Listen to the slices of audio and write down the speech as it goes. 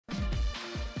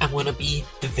wanna be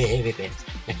the very best,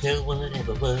 like no one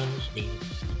ever was me.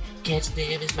 Catching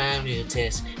them is my real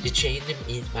test, to train them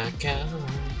is my cause.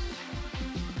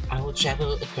 I will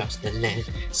travel across the land,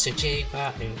 searching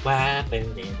far and wide, but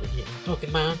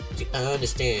Pokemon to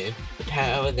understand the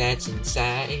power that's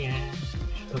inside.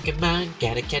 Pokemon,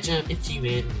 gotta catch up, it's you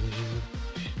and me.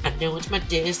 I know it's my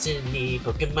destiny.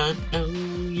 Pokemon, oh,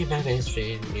 you're my best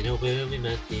friend. In a world we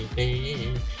must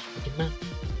defend. Pokemon,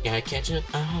 gotta catch up,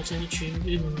 all so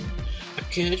true. Our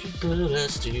courage will pull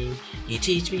us through. You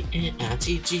teach me and I'll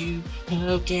teach you.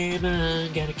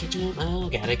 Pokemon, gotta catch up, oh,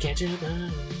 gotta catch up,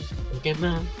 oh.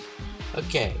 Pokemon.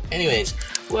 Okay, anyways,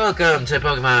 welcome to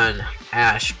Pokemon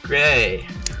AshGray.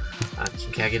 I'm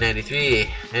Kenkage93,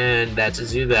 and that's a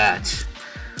Zubat.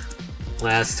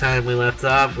 Last time we left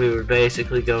off, we were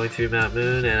basically going through Mount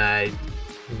Moon, and I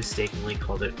mistakenly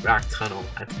called it Rock Tunnel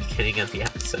at the beginning of the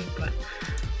episode, but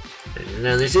there's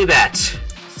another Zubat.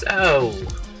 So,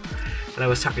 when I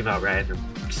was talking about random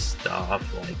stuff,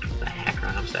 like the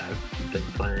hack-rounds that I've been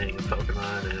playing in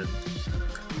Pokemon, and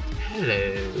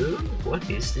hello, what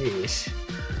is this?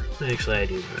 Actually, I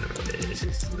do remember what it is.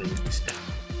 It's the Moonstone.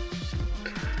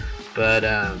 But,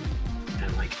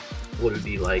 and like, what would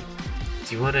be like,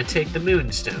 do you want to take the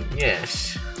Moonstone?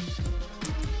 Yes.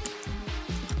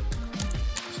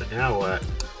 So now what?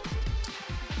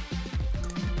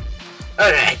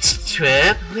 Alright,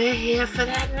 Trip, we're here for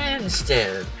that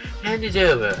Moonstone. Hand it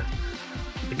over.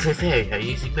 The Clefairy are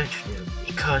using Metronome.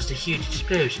 It caused a huge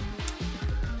explosion.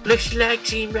 Looks like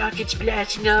Team Rocket's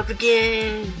blasting off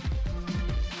again.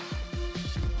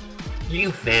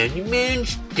 You found the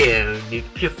Moonstone. The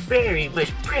Clefairy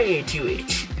must pray to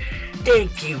it.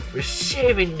 Thank you for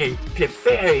saving the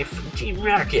Clefairy from Team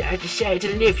Rocket. I decided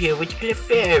to live here with the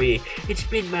Clefairy. It's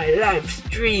been my life's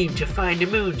dream to find the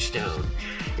Moonstone.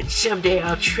 And someday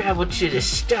I'll travel to the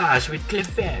stars with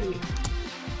Clefairy.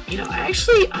 You know,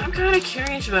 actually, I'm kind of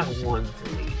curious about one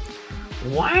thing.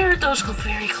 Why aren't those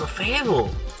Clefairy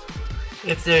Clefable?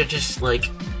 If they're just, like,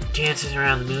 dancing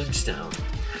around the Moonstone.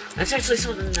 That's actually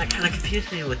something that kind of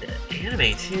confused me with the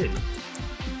anime, too.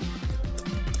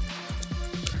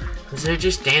 Because they're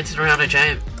just dancing around a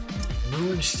giant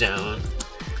Moonstone,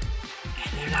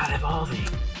 and they're not evolving.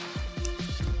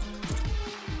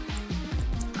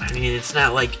 I mean, it's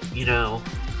not like, you know,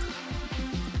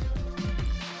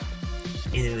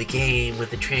 in the game with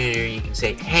the trainer you can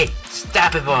say, hey,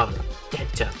 stop evolving,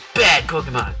 that's a bad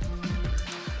Pokemon,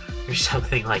 or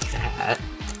something like that.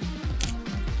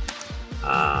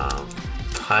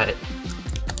 But,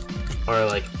 or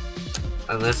like,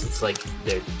 unless it's like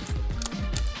they're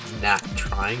not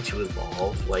trying to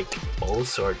evolve like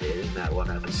Bulbasaur did in that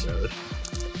one episode.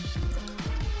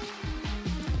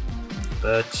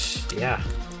 But yeah,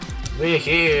 we're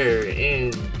here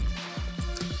in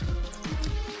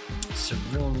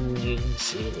Cerulean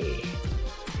City,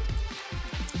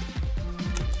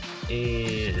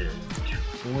 and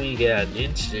we got an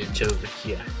incident over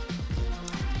here.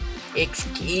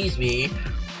 Excuse me,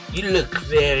 you look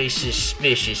very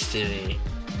suspicious to me.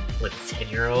 What, a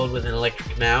 10-year-old with an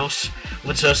electric mouse?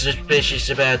 What's so suspicious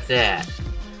about that?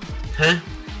 Huh?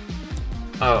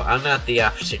 Oh, I'm not the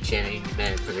Officer Jenny you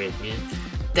met in Viridian.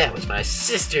 That was my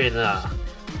sister-in-law.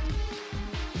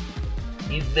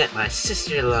 You've met my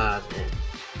sister-in-law then.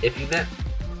 If you met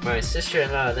my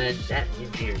sister-in-law then, that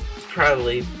means you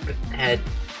probably had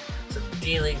some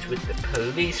dealings with the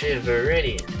police in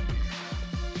Viridian.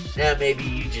 Now maybe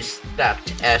you just stopped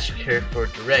to ask her for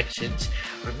directions,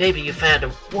 or maybe you found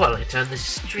a wallet on the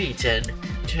street and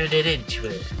turned it into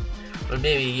it. Or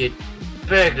maybe you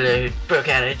burglar who broke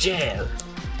out of jail.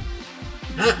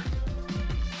 Huh?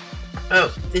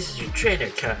 Oh, this is your trainer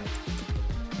card.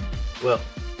 Well,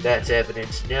 that's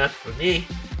evidence enough for me.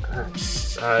 I'm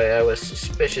sorry I was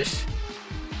suspicious,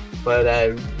 but I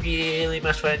really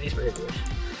must find these burglars.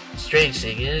 The strange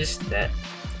thing is that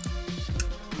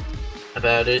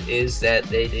about it is that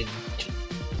they didn't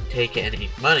take any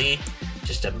money,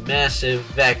 just a massive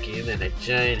vacuum and a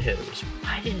giant hose.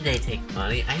 Why didn't they take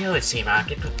money? I know it's Team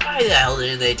Rocket, but why the hell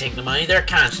didn't they take the money? They're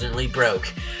constantly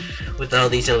broke with all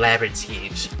these elaborate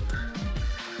schemes.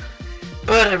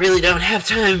 But I really don't have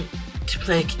time to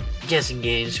play guessing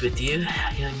games with you,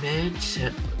 young man,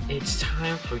 so it's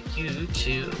time for you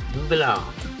to move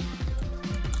along.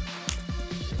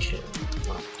 Okay,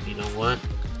 well, you know what?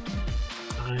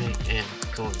 I am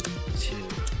going to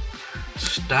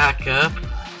stock up.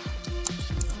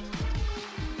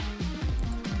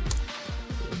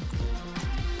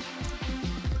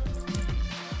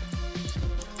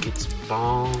 Get some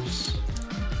balls.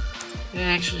 And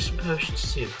actually some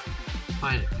potions too.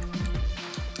 Why not?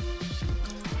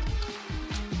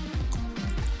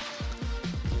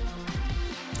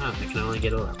 Oh, I can only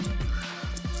get 11.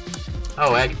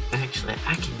 Oh, actually,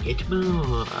 I can get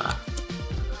more.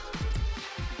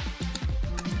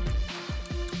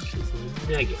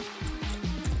 Nugget.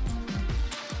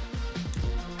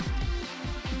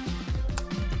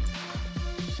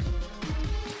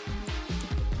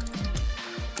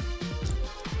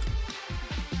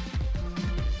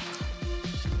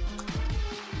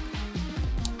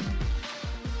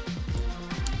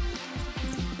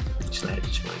 Actually, I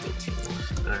just want to get 2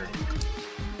 more. Alright.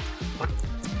 What?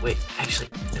 Wait, actually,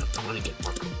 no, I want to get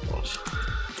more Pokeballs.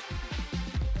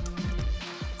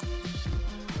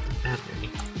 Not many.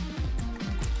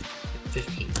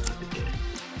 15 would be good.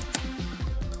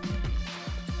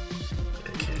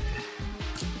 Okay.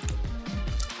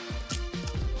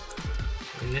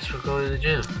 I guess we'll go to the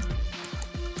gym.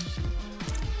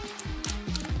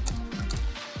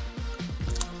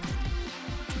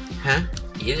 Huh?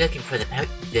 You're looking for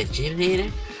the gym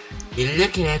leader? You're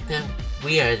looking at them?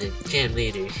 We are the gym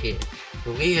leaders here,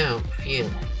 but we don't feel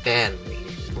like battling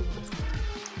anymore.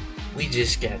 We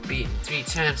just got beaten 3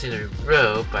 times in a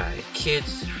row by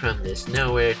kids from this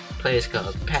nowhere place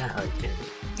called Palatown.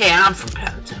 Hey, I'm from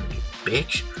Palatown, you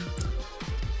bitch.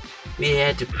 We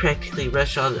had to practically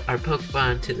rush all our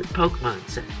Pokemon to the Pokemon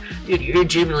Center. Dude, you're a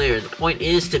gym leader. The point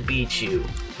is to beat you.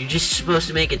 You're just supposed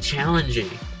to make it challenging.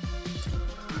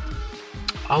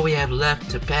 All we have left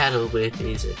to battle with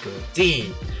is a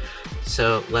Goldeen.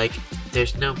 So, like,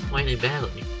 there's no point in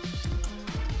battling.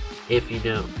 If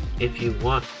you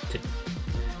want to.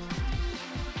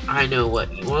 I know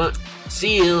what you want.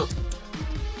 Seal!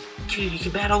 You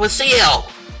can battle with Seal!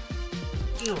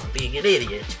 You are being an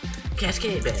idiot.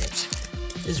 Cascade badge.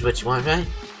 This is what you want, right?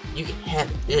 You can have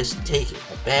it. Just take it.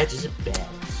 A badge is a badge.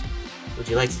 Would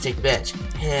you like to take the badge?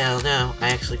 Hell no. I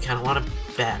actually kind of want to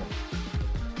battle.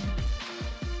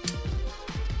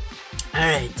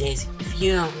 Alright, Daisy. If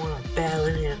you don't want to battle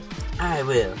him, I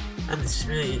will. I'm the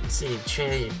Smooth City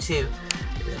Trainer too.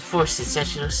 Force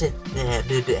Exceptional Sit.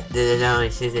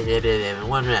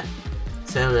 One round.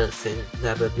 Solo Sit.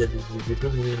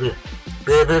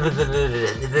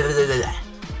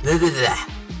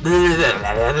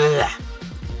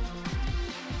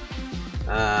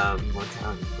 More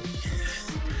talented.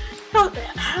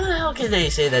 How the hell can they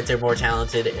say that they're more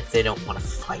talented if they don't want to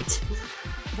fight?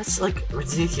 That's like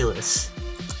ridiculous.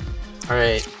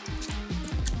 Alright.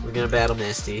 We're gonna battle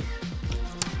Misty.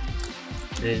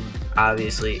 And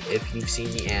obviously, if you've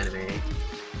seen the anime,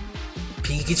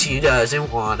 Pikachu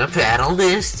doesn't want to battle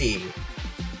Misty.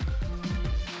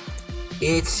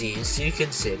 It seems to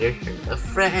consider her a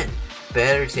friend.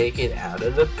 Better take it out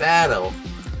of the battle.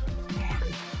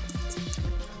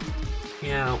 You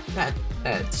know,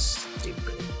 that's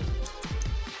stupid.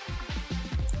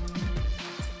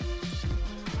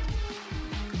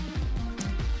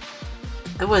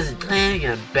 I wasn't planning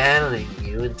on battling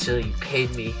you until you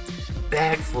paid me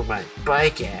back for my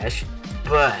bike, Ash,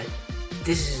 but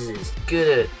this is as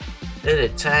good a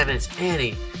time as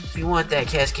any. If you want that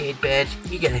Cascade badge,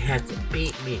 you're gonna have to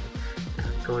beat me.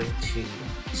 I'm going to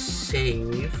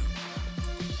save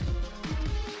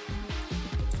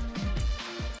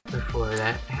before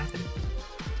that happened.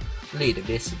 Leader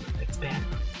missing like battle.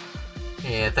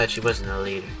 Hey, I thought she wasn't a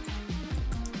leader.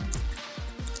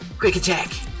 Quick attack!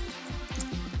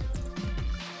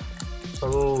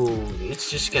 Oh,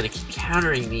 it's just gonna keep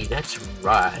countering me, that's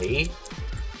right.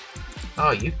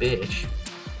 Oh, you bitch.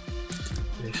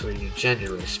 Actually, you're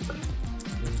genderless, but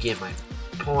you get my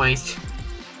point.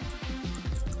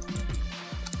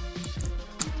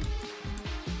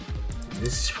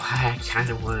 This is why I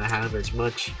kind of want to have as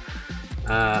much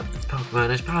Pokemon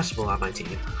as possible on my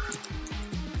team.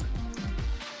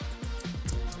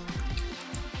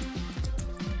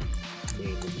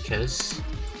 Mainly because...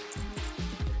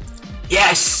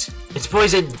 Yes! It's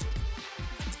poison!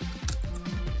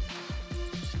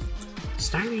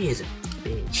 Starmie is a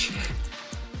bitch.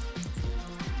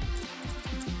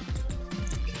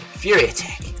 Okay, Fury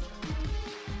attack!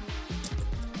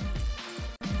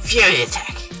 Fury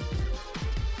attack!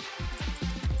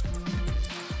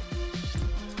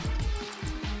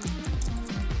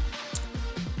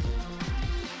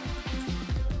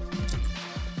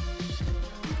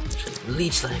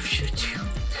 Leech Life should do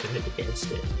good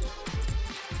against it,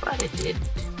 but it didn't.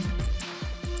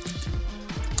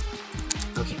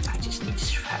 Okay, I just need to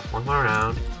survive one more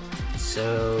round.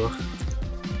 So,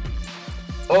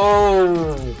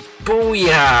 oh,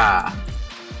 booyah!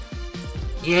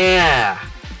 Yeah,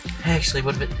 actually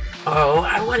would have been. Oh,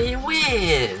 I wanted to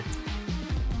win.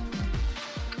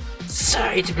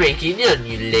 Sorry to break in on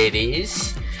you,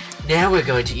 ladies. Now we're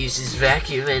going to use this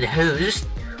vacuum and hose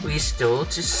we stole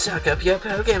to suck up your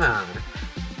Pokemon.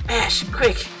 Ash,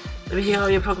 quick! Let me heal all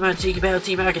your Pokemon so you can battle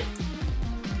Team Rocket.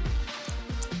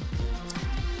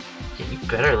 Yeah, you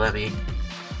better let me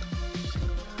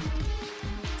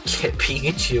get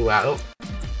Pikachu out.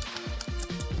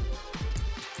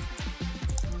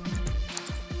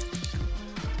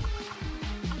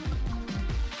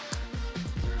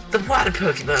 The water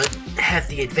Pokemon have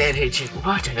the advantage in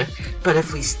water, but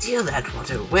if we steal that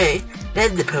water away,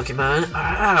 then the Pokemon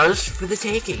are ours for the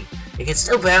taking. They can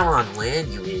still battle on land,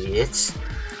 you idiots.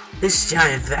 This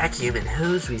giant vacuum and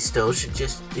hose we stole should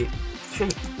just do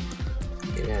straight.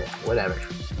 Yeah, whatever.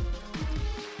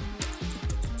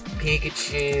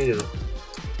 Pikachu!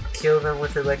 Kill them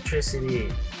with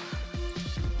electricity.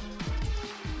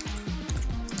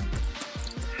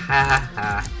 Ha ha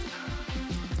ha.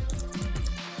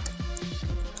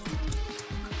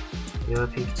 You know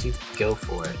what, Pikachu? Go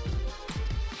for it.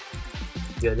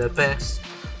 You're the best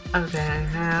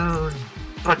around.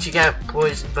 But you got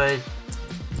poison, but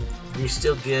you're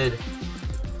still good.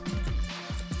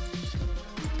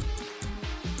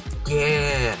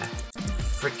 Yeah.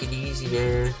 Freaking easy,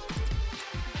 man.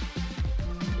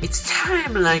 It's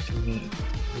time like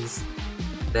these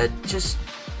that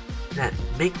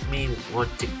make me want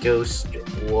to go straight.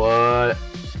 What?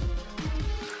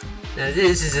 Now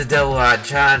this is a double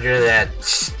entendre that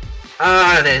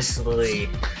honestly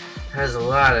has a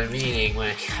lot of meaning when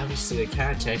it comes to the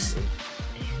context of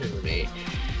anime.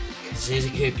 Because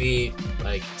it could be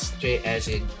like straight as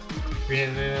in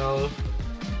criminal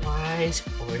wise,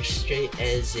 or straight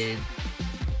as in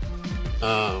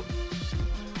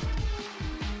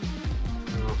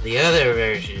the other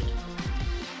version.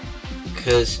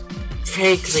 Because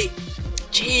frankly,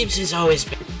 James has always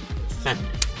been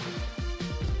feminine.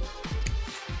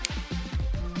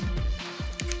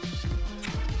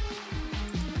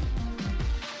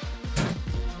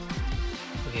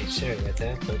 Okay, sorry about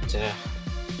that, but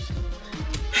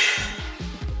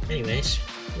anyways,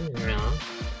 moving around.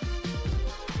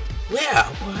 We're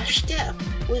all washed up.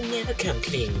 We'll never come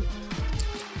clean.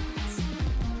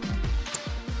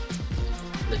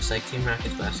 Looks like Team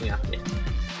Rocket's blasting off again.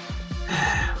 We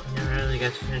never really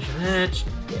got to finish the match.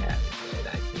 Yeah, we did. I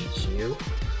beat you.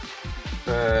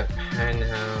 But I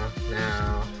know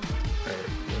now,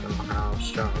 you know how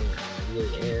strong I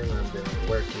really am. I've been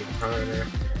working harder.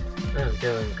 I'm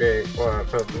feeling great for a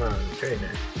Pokemon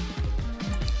trainer.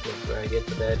 Do I get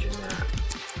the badge or not?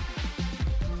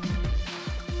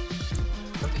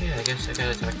 Okay, I guess I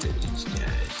gotta talk to these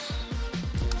guys.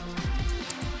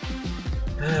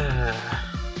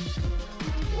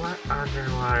 What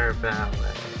underwater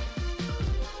ballet?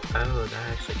 Oh, that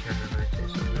actually kind of reminds me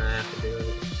of something I have to do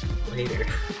later.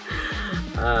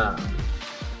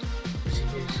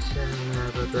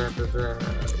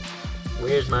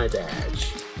 Where's my badge?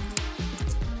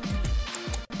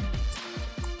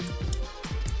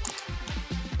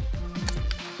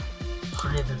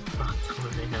 Why the fuck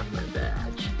don't I have my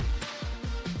badge?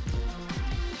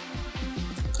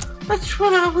 That's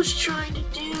what I was trying to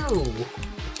do!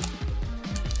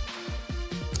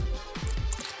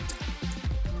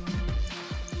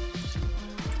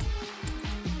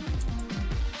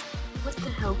 What the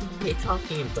hell were they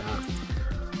talking about?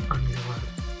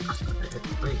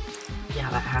 Like, yeah,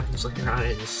 that happens later on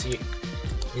in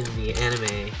the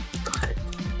anime, but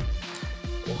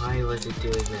why was it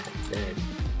doing that then?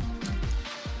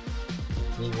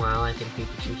 Meanwhile, I think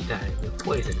Pikachu's dying with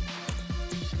poison.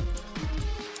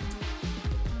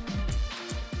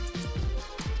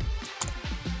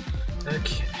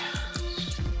 Okay.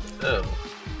 Oh.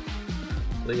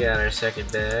 We got our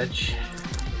second badge.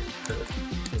 Put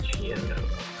Pikachu up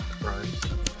front.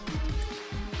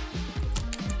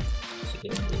 To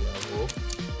get the level.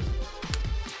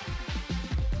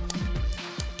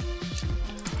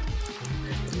 And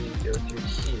then we go through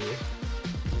here.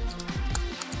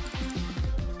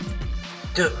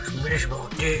 Those miserable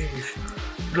thieves!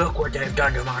 Look what they've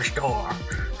done to my store!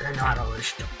 They're not only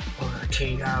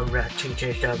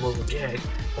teachers to move jigs,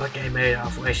 but they made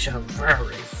off with some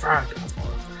very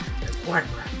valuable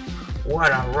equipment.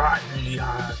 What a rotten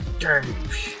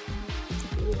thieves!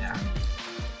 Yeah.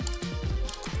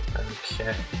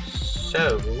 Okay,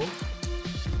 so...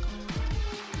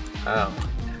 Oh.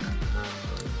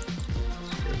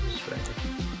 Let's go this way.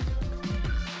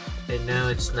 And no,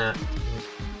 it's not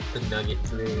the Nugget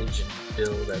Bridge and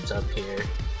Bill that's up here.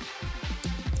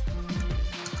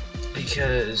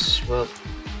 Because, well,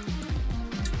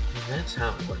 that's how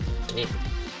it went in the game.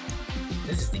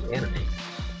 This is the anime.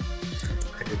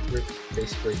 We're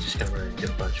basically just gonna run into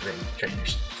a bunch of random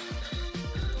trainers.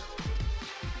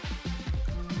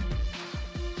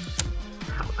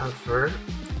 However,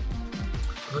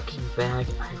 looking back,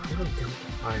 I really don't get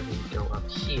why we go up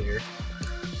here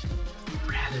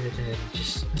rather than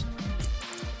just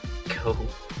go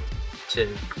to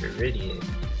Viridian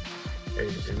or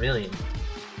Vermilion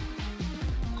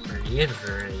or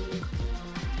Viridian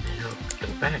and I'll go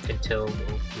back until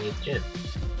we'll be a gym.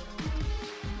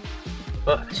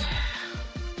 But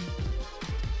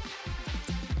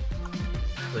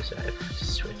where was I about to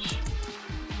switch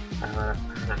on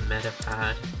a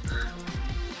Metapod?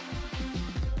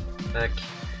 Okay.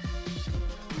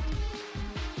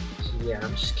 So yeah,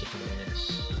 I'm just kicking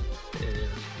ass. And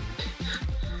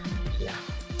yeah.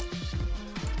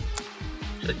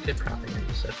 So I could probably end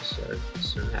this episode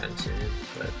sometime soon,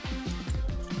 but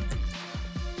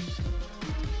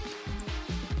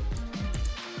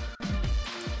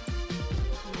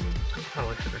I'll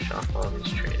probably finish off all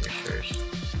these trainers first.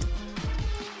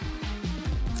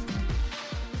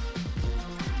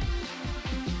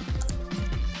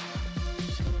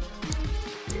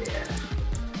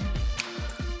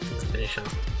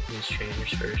 Off these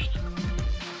trainers first.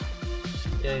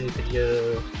 Yay,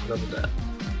 video leveled up.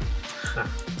 Ha,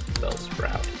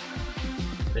 Bellsprout.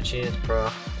 No chance,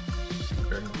 bro.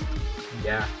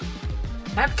 Yeah.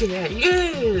 How can I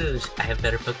use? I have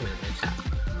better Pokemon than how.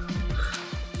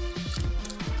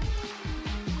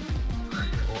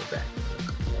 Hold back.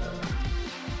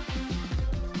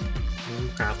 You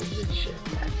probably should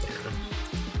back down.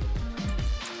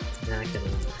 Not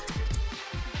gonna.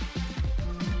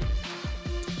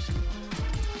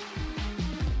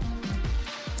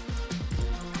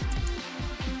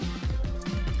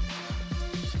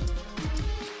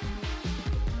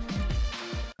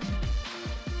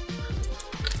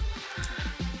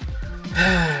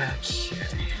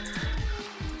 Okay.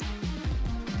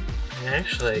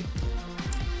 Actually,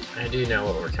 I do know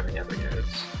what we're coming up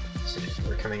against.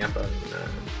 We're coming up on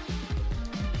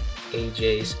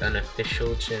AJ's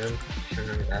unofficial gym, if you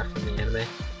remember that from the anime.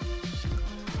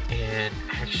 And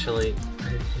actually,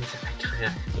 one of the things that I kind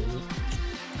of hate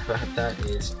about that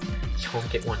is you won't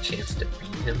get one chance to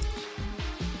beat him.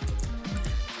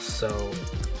 So,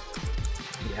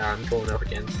 yeah, I'm going up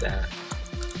against that.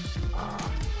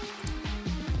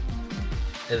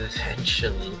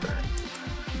 Eventually, but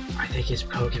I think his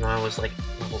Pokemon was like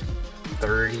level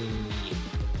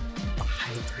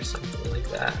 35 or something like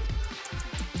that.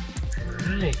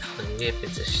 Ironically, if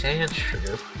it's a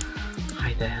Sandshrew,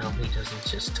 why the hell he doesn't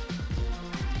just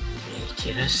make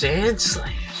it a Sand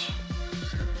Slash?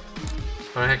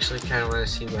 I actually kind of want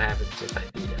to see what happens if I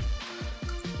beat him.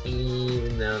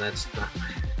 Even though that's not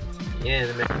the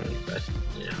anime, but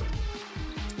you know,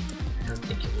 I don't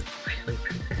think it would really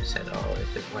progress at all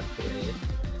if it went away.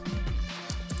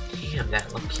 Damn,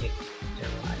 that low kick did a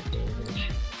lot of damage.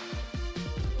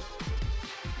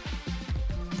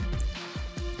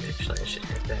 Actually, I should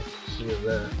head back to heal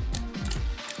up.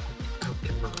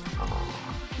 Pokemon. Aww.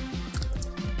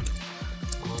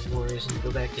 One more reason to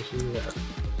go back to heal up.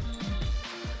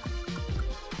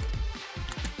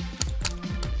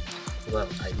 Well,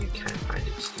 I do kind of find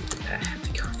it stupid that I have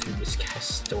to go through this guy's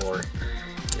store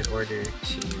in order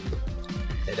to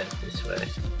head up this way.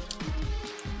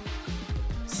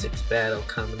 6th battle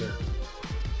coming up.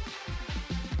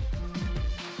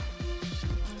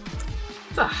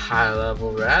 It's a high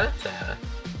level Rattata.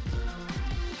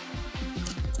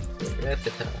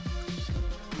 Rattata.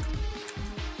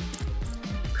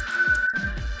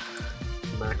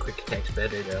 My quick attack's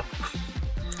better though.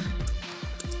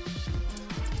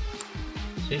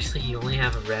 Seriously, you only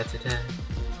have a Rattata?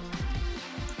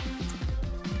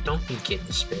 Don't be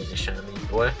getting Spanish on me,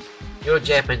 boy. You're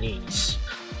Japanese.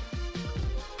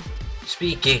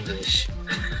 Speak English.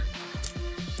 I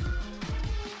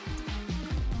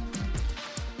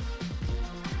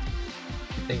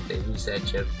think they use that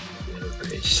joke in the other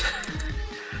bridge.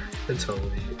 That's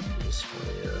totally was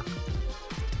funny though.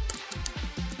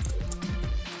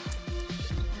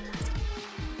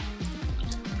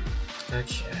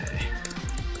 Okay.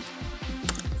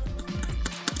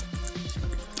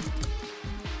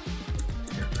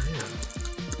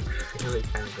 Really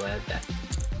kind of glad that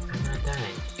I'm not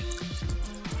dying.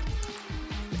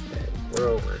 Okay,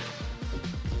 Whirlwind.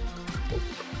 Oh,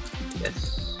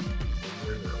 yes.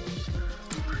 Whirlwind.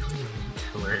 I really need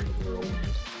to learn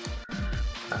Whirlwind.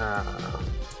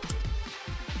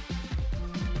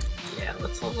 Yeah,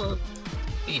 let's level up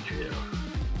Beedrill.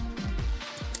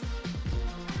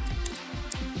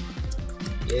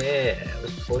 Yeah, it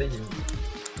was poisoned.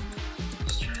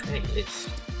 Just trying to get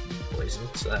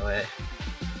poisoned so that way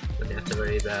wouldn't have to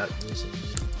worry about using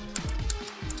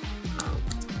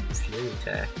Fury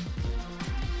attack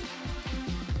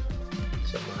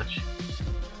so much.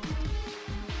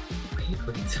 Wait,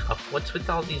 really tough. What's with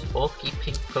all these bulky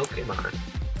pink Pokemon?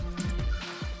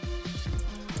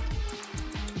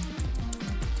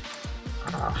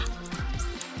 Ah,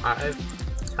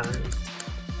 5 times.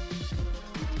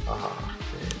 Oh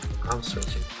man, I'm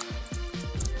switching.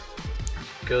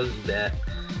 Goes that.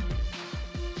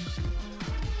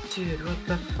 Dude, what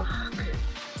the fuck?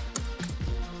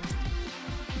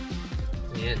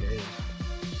 Yeah, dude.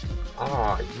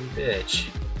 Aw, you bitch.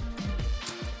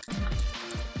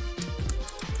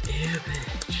 You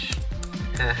bitch.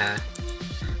 Haha.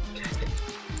 Okay.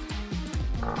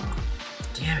 Aw,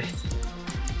 damn it.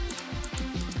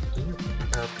 You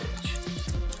are a bitch.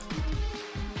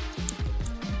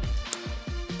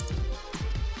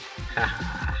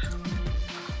 Haha.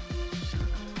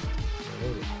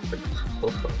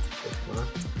 Pokemon.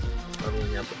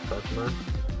 Leveling up with Pokemon.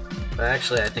 But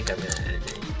actually, I think I'm gonna end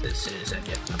it as soon as I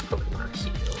get my Pokemon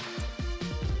healed.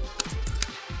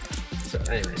 So,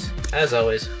 anyways, as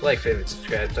always, like, favorite,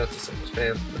 subscribe, don't disable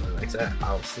spam, nothing like that.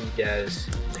 I'll see you guys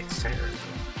next time.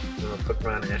 More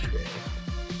Pokemon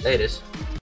AshGray. Latest.